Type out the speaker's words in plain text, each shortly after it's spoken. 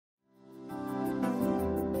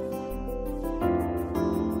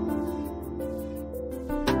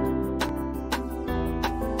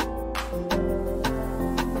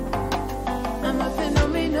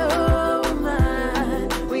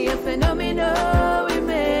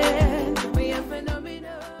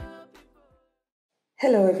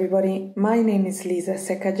Hello everybody, my name is Lisa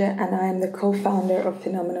Sekaja and I am the co-founder of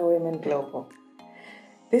Phenomenal Women Global.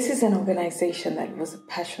 This is an organization that was a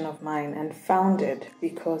passion of mine and founded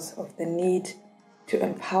because of the need to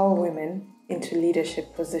empower women into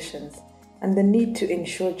leadership positions and the need to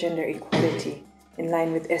ensure gender equality in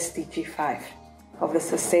line with SDG 5 of the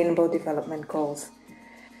Sustainable Development Goals.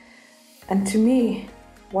 And to me,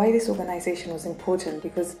 why this organization was important,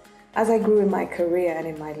 because as I grew in my career and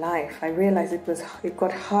in my life, I realized it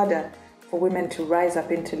got harder for women to rise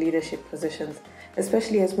up into leadership positions,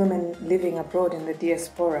 especially as women living abroad in the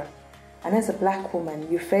diaspora. And as a black woman,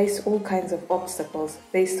 you face all kinds of obstacles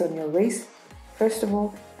based on your race, first of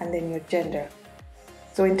all, and then your gender.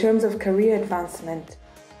 So in terms of career advancement,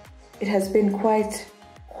 it has been quite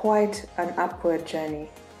an upward journey.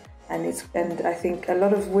 And I think a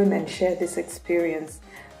lot of women share this experience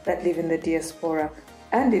that live in the diaspora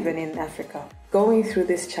and even in Africa. Going through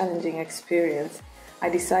this challenging experience, I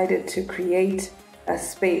decided to create a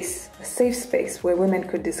safe space where women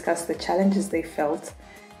could discuss the challenges they felt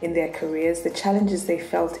in their careers, the challenges they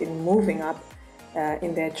felt in moving up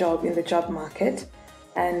in the job market,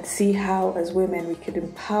 and see how as women we could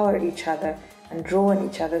empower each other and draw on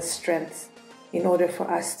each other's strengths in order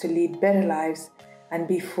for us to lead better lives and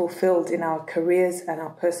be fulfilled in our careers and our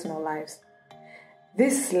personal lives.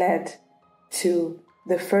 This led to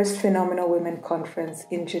the first Phenomenal Women Conference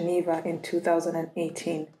in Geneva in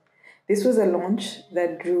 2018. This was a launch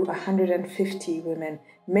that drew 150 women,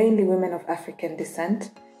 mainly women of African descent,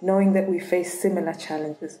 knowing that we face similar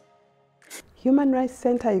challenges. Human Rights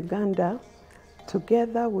Center Uganda,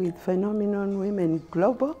 together with Phenomenal Women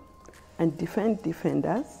Global and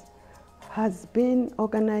Defenders, has been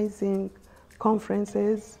organizing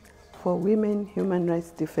conferences for women human rights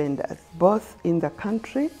defenders, both in the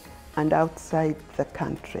country and outside the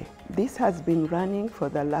country. This has been running for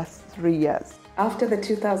the last 3 years. After the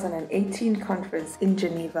 2018 conference in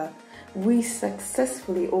Geneva, we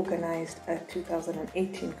successfully organized a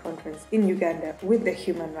 2018 conference in Uganda with the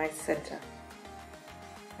Human Rights Center.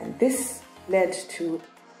 And this led to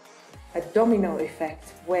a domino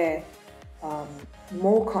effect where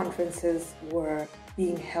more conferences were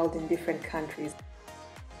being held in different countries.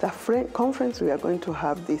 The conference we are going to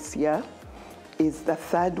have this year is the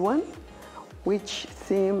third one, which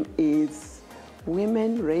theme is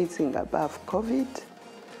Women Raising Above COVID,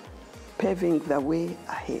 Paving the Way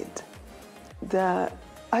Ahead. The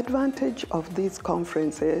advantage of these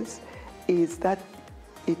conferences is that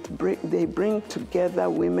they bring together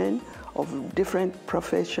women of different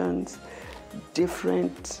professions,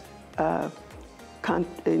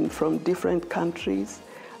 from different countries,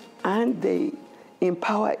 and they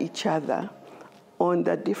empower each other on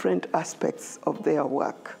the different aspects of their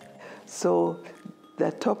work. So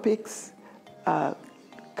the topics are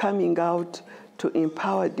coming out to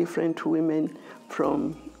empower different women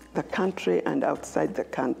from the country and outside the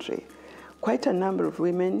country. Quite a number of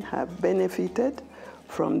women have benefited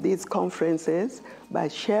from these conferences by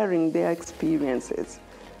sharing their experiences.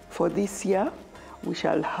 For this year, we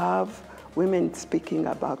shall have women speaking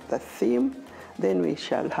about the theme, then we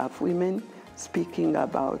shall have women speaking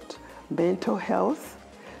about mental health,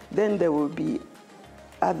 then there will be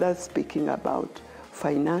others speaking about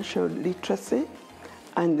financial literacy,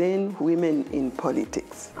 and then women in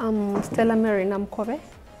politics. I'm Stella Mary Namkove.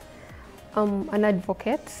 I'm an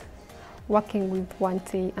advocate working with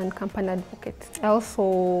Wanti and Company Advocate. I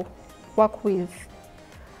also work with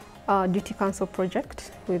Duty Council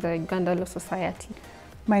Project with the Uganda Law Society.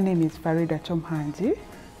 My name is Farida Chomhanji.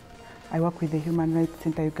 I work with the Human Rights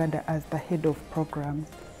Center Uganda as the head of programs.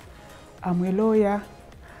 I'm a lawyer,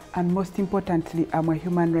 and most importantly, I'm a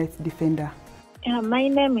human rights defender. My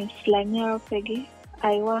name is Lanyaro Peggy.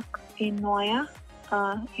 I work in Noya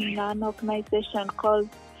in an organization called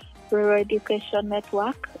Rural Education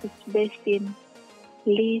Network. It's based in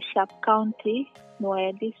Lee Sub-County,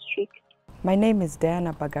 Noya District. My name is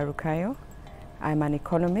Diana Bagarukayo. I'm an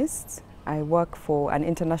economist. I work for an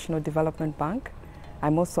international development bank.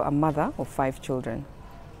 I'm also a mother of 5 children.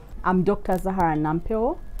 I'm Dr. Zahara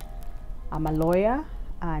Nampeo. I'm a lawyer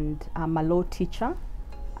and I'm a law teacher.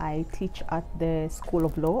 I teach at the School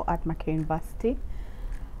of Law at Makerere University,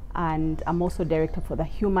 and I'm also director for the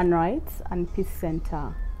Human Rights and Peace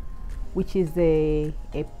Center, which is a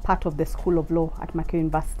part of the School of Law at Makerere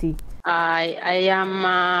University. I am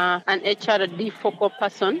an HRD focal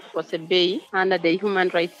person for Sebei under the Human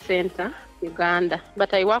Rights Center, Uganda.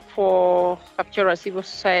 But I work for Captural Civil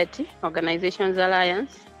Society Organizations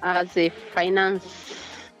Alliance as a finance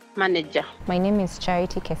manager. My name is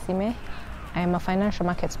Charity Kesime. I am a financial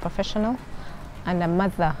markets professional and a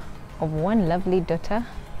mother of one lovely daughter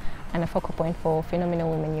and a focal point for Phenomenal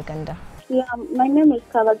Women Uganda. Yeah, my name is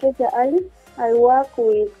Kabageja Ali. I work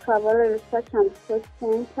with Kavala Research and Research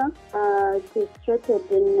Center. It is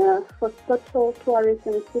situated in Fostoto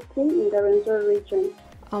Tourism City in the Rwenzori region.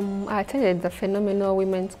 I attended the Phenomenal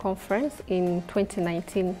Women's Conference in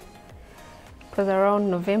 2019. It was around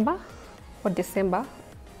November or December,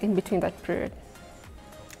 in between that period.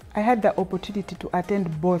 I had the opportunity to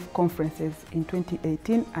attend both conferences in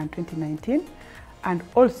 2018 and 2019, and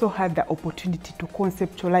also had the opportunity to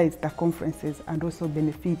conceptualize the conferences and also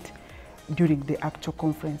benefit during the actual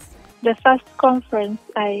conference. The first conference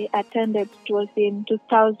I attended was in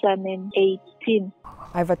 2018.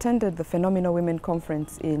 I've attended the Phenomenal Women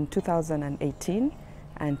Conference in 2018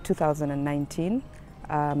 and 2019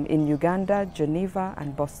 in Uganda, Geneva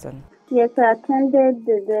and Boston. Yes, I attended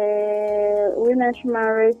the Women's Human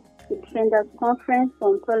Rights Defenders Conference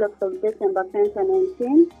on 12th of December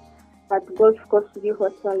 2019 at Gulf Coast View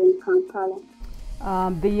Hotel in Kampala.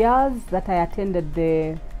 The years that I attended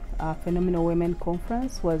the Phenomenal Women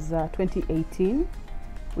Conference was 2018,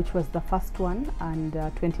 which was the first one, and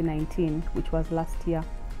 2019, which was last year.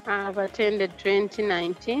 I've attended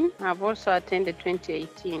 2019. I've also attended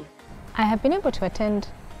 2018. I have been able to attend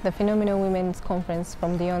the Phenomenal Women's Conference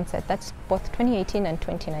from the onset. That's both 2018 and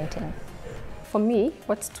 2019. For me,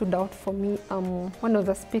 what stood out for me, one of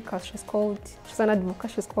the speakers, she's an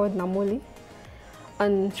advocate, she's called Namoli,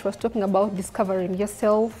 and she was talking about discovering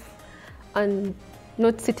yourself and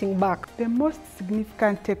not sitting back. The most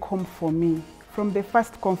significant take home for me from the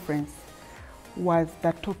first conference was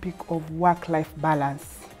the topic of work-life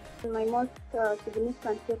balance. My most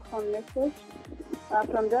significant take-home message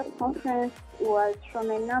from that conference was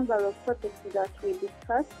from a number of topics that we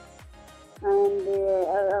discussed, and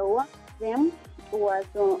one of them was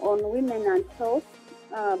on women and health,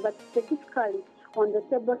 but specifically on the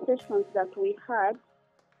table sessions that we had,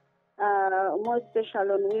 more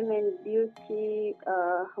special on women, beauty,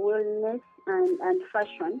 wellness, and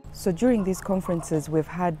fashion. So during these conferences, we've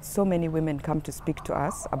had so many women come to speak to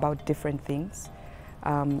us about different things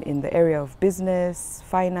in the area of business,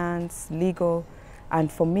 finance, legal. And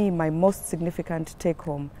for me, my most significant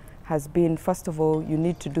take-home has been, first of all, you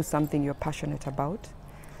need to do something you're passionate about.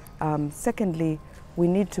 Secondly, we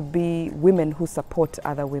need to be women who support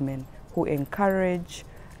other women, who encourage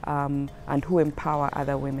and who empower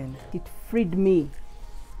other women. It freed me.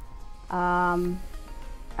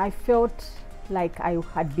 I felt like I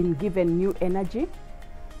had been given new energy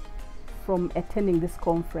from attending this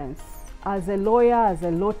conference. As a lawyer, as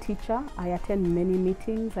a law teacher, I attend many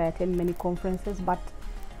meetings, I attend many conferences, but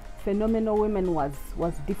Phenomenal Women was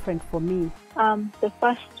different for me. The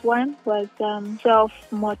first one was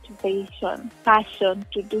self-motivation, passion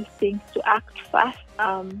to do things, to act fast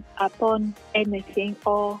upon anything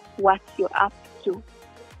or what you're up to,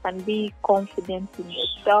 and be confident in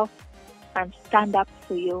yourself and stand up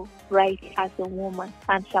for your rights as a woman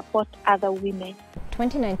and support other women.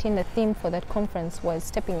 2019, the theme for that conference was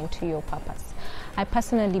stepping into your purpose. I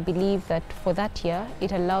personally believe that for that year,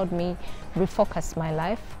 it allowed me refocus my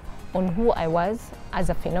life on who I was as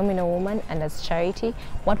a phenomenal woman and as Charity,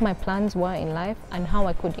 what my plans were in life, and how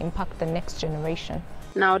I could impact the next generation.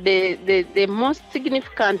 Now, the most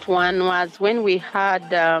significant one was when we had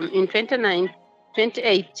in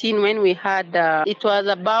 2018, when we had, it was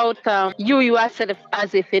about you yourself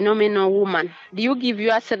as a phenomenal woman. Do you give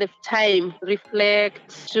yourself time,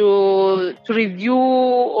 reflect, to review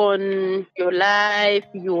on your life,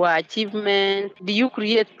 your achievement? Do you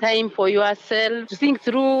create time for yourself to think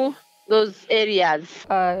through those areas?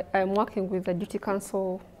 I'm working with the Duty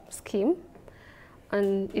Council scheme,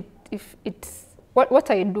 and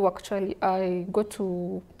what I do actually, I go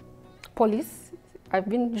to police. I've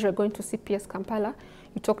been usually going to CPS Kampala.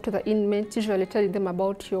 You talk to the inmates, usually telling them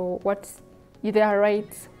about their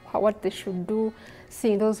rights, what they should do,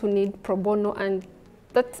 seeing those who need pro bono, and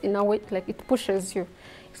that's in a way like it pushes you.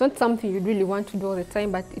 It's not something you really want to do all the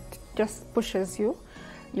time, but it just pushes you.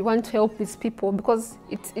 You want to help these people because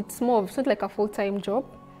it's not like a full-time job.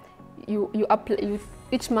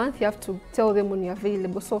 Each month you have to tell them when you're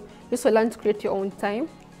available. So you also learn to create your own time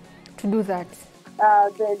to do that.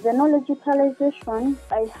 The knowledge utilization,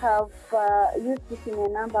 I have used it in a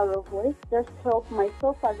number of ways, just to help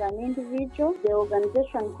myself as an individual, the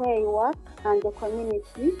organization where I work, and the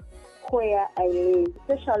community where I live.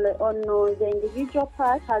 Especially on the individual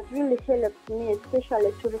part has really helped me,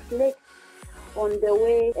 especially to reflect on the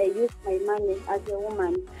way I use my money as a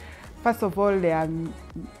woman. First of all, there are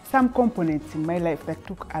some components in my life that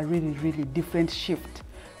took a really, really different shift.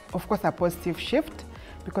 Of course, a positive shift,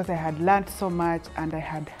 because I had learned so much and I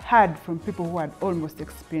had heard from people who had almost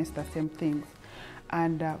experienced the same things.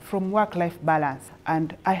 and from work-life balance.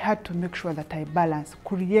 And I had to make sure that I balance,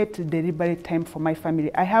 create deliberate time for my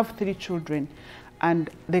family. I have 3 children and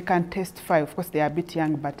they can testify. Of course, they are a bit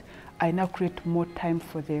young, but I now create more time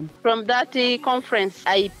for them. From that conference,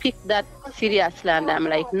 I picked that seriously, and I'm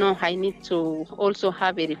like, no, I need to also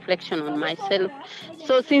have a reflection on myself.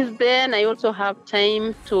 So since then, I also have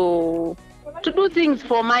time to do things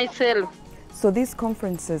for myself. So these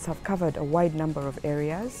conferences have covered a wide number of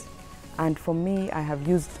areas. And for me, I have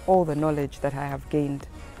used all the knowledge that I have gained.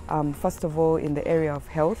 First of all, in the area of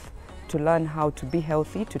health, to learn how to be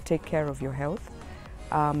healthy, to take care of your health.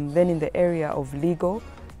 Then in the area of legal,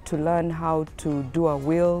 to learn how to do a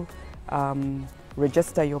will,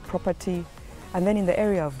 register your property. And then in the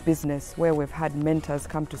area of business, where we've had mentors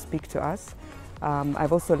come to speak to us,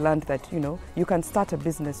 I've also learned that, you can start a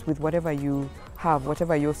business with whatever you have,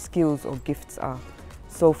 whatever your skills or gifts are.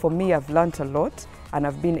 So for me, I've learned a lot, and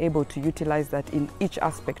I've been able to utilize that in each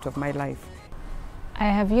aspect of my life. I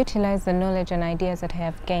have utilized the knowledge and ideas that I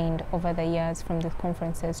have gained over the years from the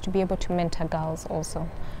conferences to be able to mentor girls also,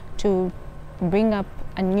 to bring up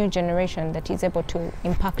a new generation that is able to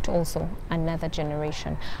impact also another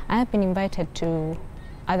generation. I have been invited to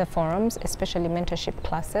other forums, especially mentorship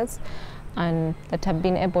classes, and that have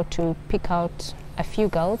been able to pick out a few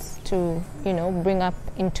girls to, bring up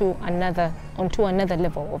onto another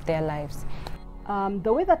level of their lives.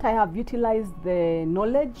 The way that I have utilized the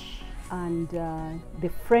knowledge and the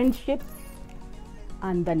friendships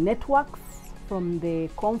and the networks from the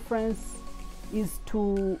conference is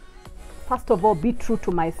to, first of all, be true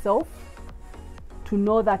to myself, to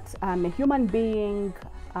know that I'm a human being,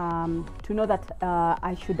 to know that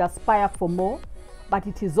I should aspire for more, but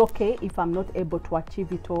it is okay if I'm not able to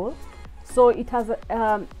achieve it all. So it has,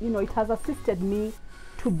 it has assisted me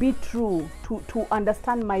to be true, to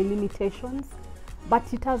understand my limitations,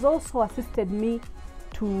 but it has also assisted me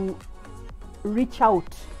to reach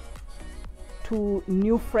out to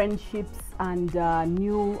new friendships and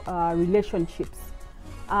new relationships.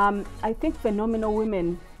 I think Phenomenal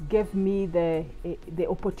Women gave me the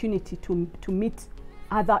opportunity to meet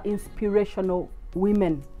other inspirational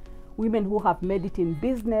women who have made it in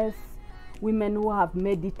business, women who have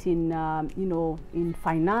made it in, in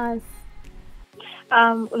finance.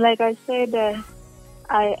 Like I said,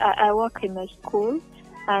 I work in a school,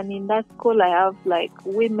 and in that school I have like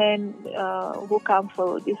women who come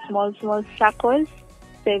for these small circles,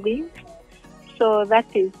 savings. So that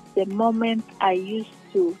is the moment I used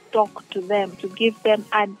to talk to them, to give them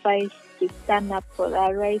advice to stand up for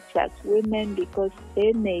their rights as women, because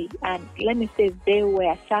they may, and let me say they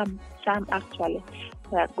were, some actually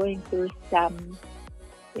were going through some,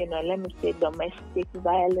 let me say domestic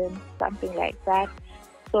violence, something like that.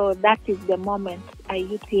 So that is the moment I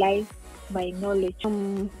utilize my knowledge.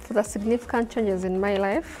 For the significant changes in my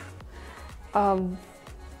life,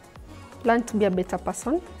 learned to be a better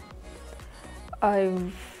person.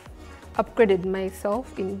 I've upgraded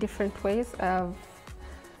myself in different ways. I've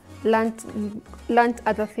learned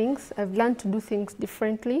other things. I've learned to do things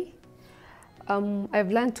differently.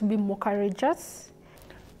 I've learned to be more courageous.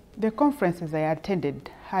 The conferences I attended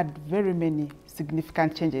had very many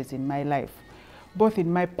significant changes in my life, both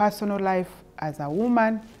in my personal life as a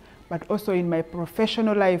woman, but also in my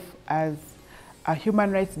professional life as a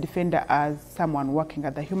human rights defender, as someone working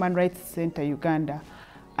at the Human Rights Center Uganda.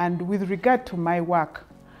 And with regard to my work,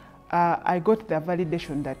 I got the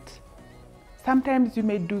validation that sometimes you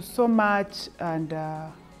may do so much and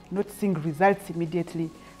not seeing results immediately,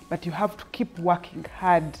 but you have to keep working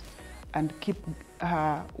hard and keep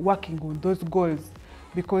working on those goals,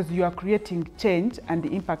 because you are creating change and the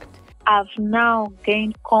impact. I've now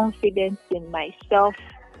gained confidence in myself,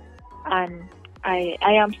 and I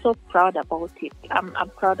am so proud about it. I'm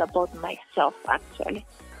proud about myself, actually.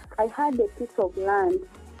 I had a piece of land,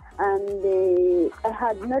 and I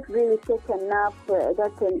had not really taken up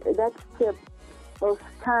that step of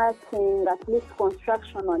starting at least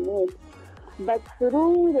construction on it. But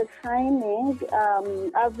through the training,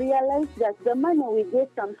 I've realized that the money we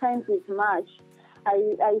get sometimes is much.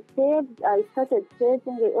 I saved, I started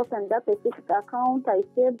saving, I opened up a fixed account, I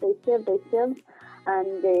saved,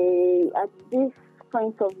 and at this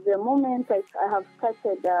point of the moment, I have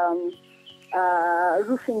started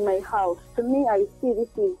roofing my house. To me, I see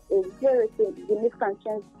this is a very significant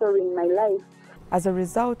change story in my life. As a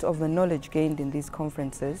result of the knowledge gained in these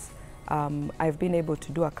conferences, I've been able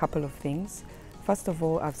to do a couple of things. First of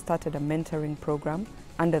all, I've started a mentoring program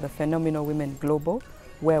under the Phenomenal Women Global,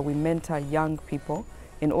 where we mentor young people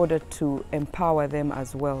in order to empower them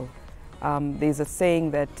as well. There's a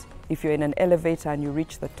saying that if you're in an elevator and you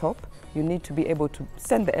reach the top, you need to be able to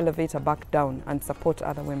send the elevator back down and support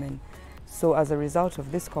other women. So as a result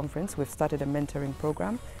of this conference, we've started a mentoring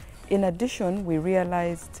program. In addition, we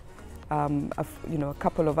realized, a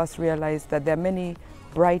couple of us realized that there are many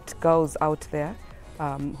bright girls out there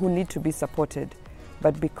who need to be supported.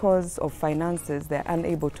 But because of finances, they're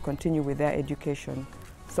unable to continue with their education.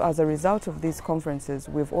 So as a result of these conferences,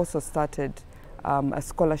 we've also started a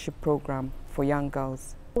scholarship program for young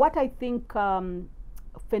girls. What I think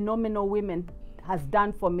Phenomenal Women has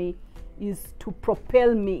done for me is to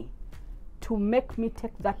propel me, to make me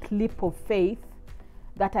take that leap of faith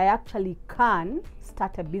that I actually can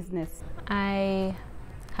start a business. I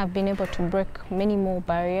have been able to break many more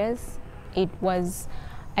barriers.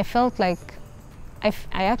 I felt like, I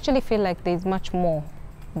actually feel like there's much more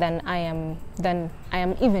than I am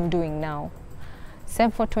even doing now.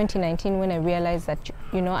 Except for 2019, when I realized that,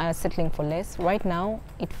 I was settling for less. Right now,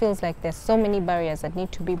 it feels like there's so many barriers that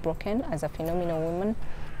need to be broken as a phenomenal woman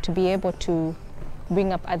to be able to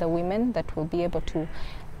bring up other women that will be able to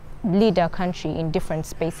lead our country in different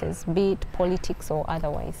spaces, be it politics or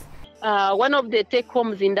otherwise. One of the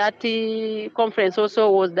take-homes in that conference also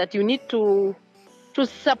was that you need to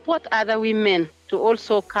support other women to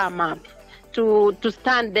also come up, to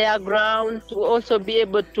stand their ground, to also be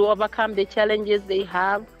able to overcome the challenges they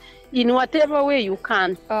have in whatever way you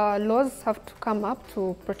can. Laws have to come up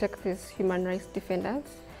to protect these human rights defenders.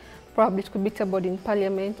 Probably it could be tabled in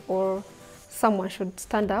Parliament, or someone should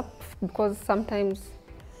stand up, because sometimes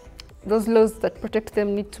those laws that protect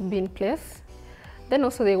them need to be in place. Then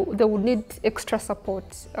also they would need extra support.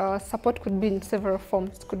 Support could be in several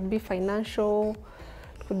forms. It could be financial,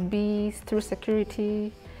 it could be through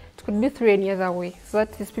security, it could be through any other way, so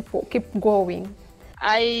that these people keep going.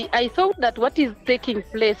 I thought that what is taking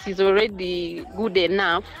place is already good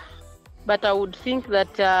enough, but I would think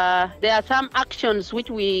that there are some actions which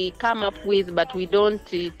we come up with, but we don't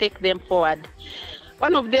take them forward.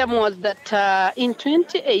 One of them was that in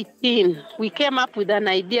 2018, we came up with an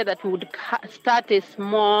idea that we would start a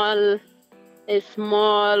small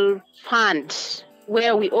fund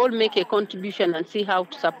where we all make a contribution and see how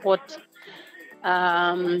to support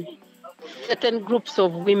certain groups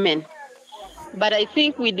of women. But I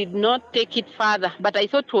think we did not take it further. But I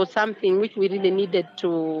thought it was something which we really needed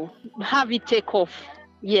to have it take off.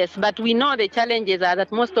 Yes, but we know the challenges are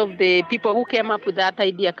that most of the people who came up with that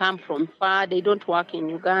idea come from far. They don't work in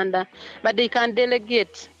Uganda, but they can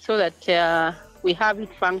delegate so that we have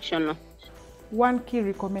it functional. One key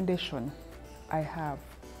recommendation I have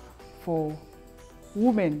for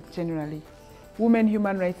women generally, women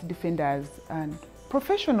human rights defenders and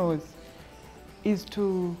professionals, is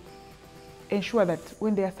to ensure that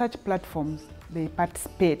when there are such platforms, they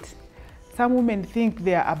participate. Some women think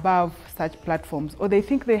they are above such platforms, or they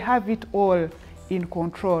think they have it all in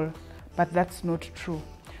control, but that's not true.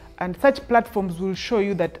 And such platforms will show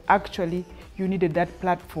you that actually you needed that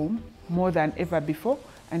platform more than ever before,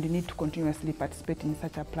 and you need to continuously participate in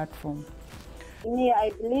such a platform. Me,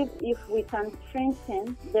 I believe if we can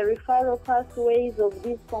strengthen the referral pathways of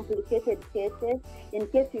these complicated cases, in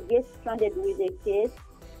case you get stranded with a case,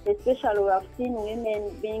 especially we have seen women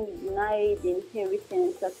being denied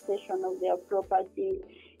inheritance, succession of their property,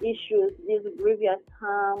 issues, these grievous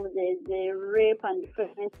harm, the rape and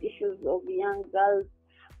different issues of young girls.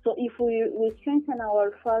 So if we strengthen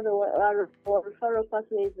our referral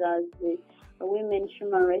pathways as women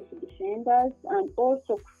human rights defenders, and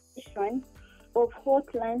also creation of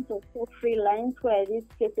hotlines or toll-free lines where these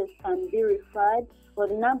cases can be referred, or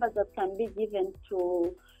the numbers that can be given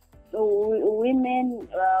to women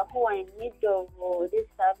who are in need of these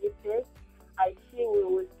services, I see we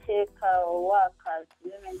will take our work as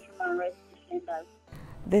women human rights defenders.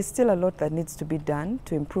 There's still a lot that needs to be done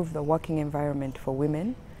to improve the working environment for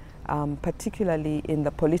women, particularly in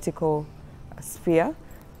the political sphere,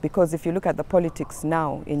 because if you look at the politics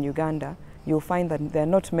now in Uganda, you'll find that there are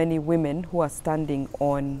not many women who are standing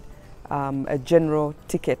on a general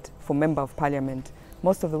ticket for Member of Parliament.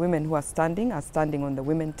 Most of the women who are standing on the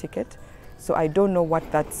women ticket. So I don't know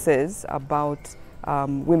what that says about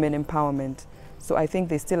women empowerment. So I think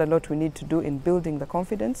there's still a lot we need to do in building the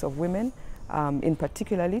confidence of women, in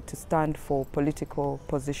particularly to stand for political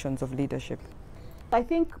positions of leadership. I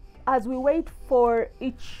think as we wait for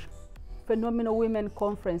each Phenomenal Women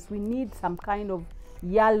Conference, we need some kind of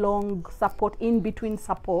year-long support, in-between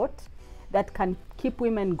support that can keep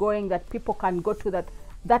women going, that people can go to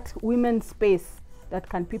that women's space that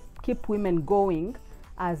can keep women going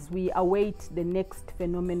as we await the next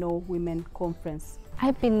Phenomenal Women Conference.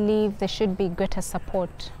 I believe there should be greater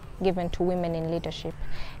support given to women in leadership,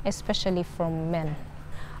 especially from men.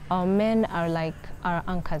 Our men are like our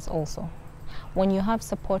anchors also. When you have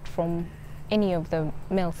support from any of the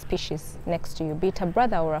male species next to you, be it a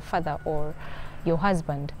brother or a father or your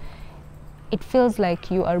husband, it feels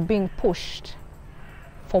like you are being pushed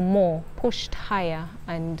for more, pushed higher,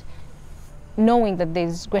 and knowing that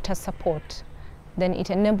there's greater support, then it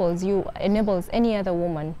enables any other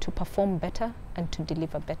woman to perform better and to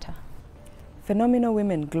deliver better. Phenomenal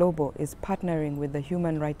Women Global is partnering with the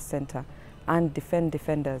Human Rights Center and Defend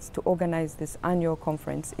Defenders to organize this annual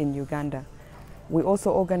conference in Uganda. We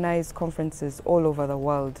also organize conferences all over the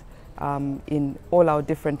world in all our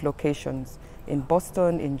different locations, in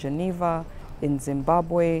Boston, in Geneva, in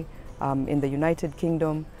Zimbabwe, in the United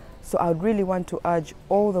Kingdom. So I would really want to urge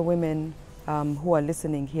all the women who are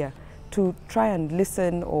listening here to try and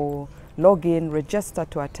listen or log in, register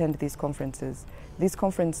to attend these conferences. These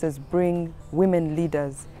conferences bring women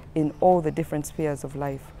leaders in all the different spheres of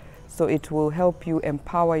life. So it will help you,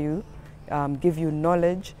 empower you, give you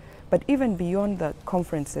knowledge. But even beyond the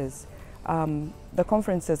conferences are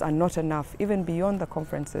not enough. Even beyond the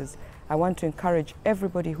conferences, I want to encourage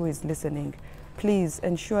everybody who is listening, please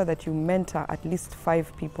ensure that you mentor at least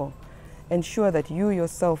 5 people. Ensure that you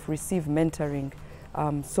yourself receive mentoring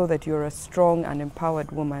so that you're a strong and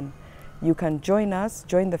empowered woman. You can join us,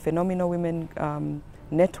 join the Phenomenal Women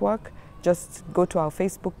Network. Just go to our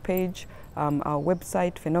Facebook page, our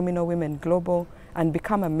website, Phenomenal Women Global, and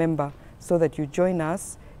become a member so that you join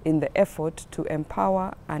us in the effort to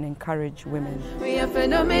empower and encourage women. We are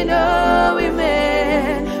phenomenal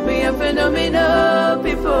women, we are phenomenal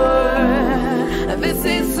people. This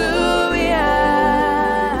is who we are.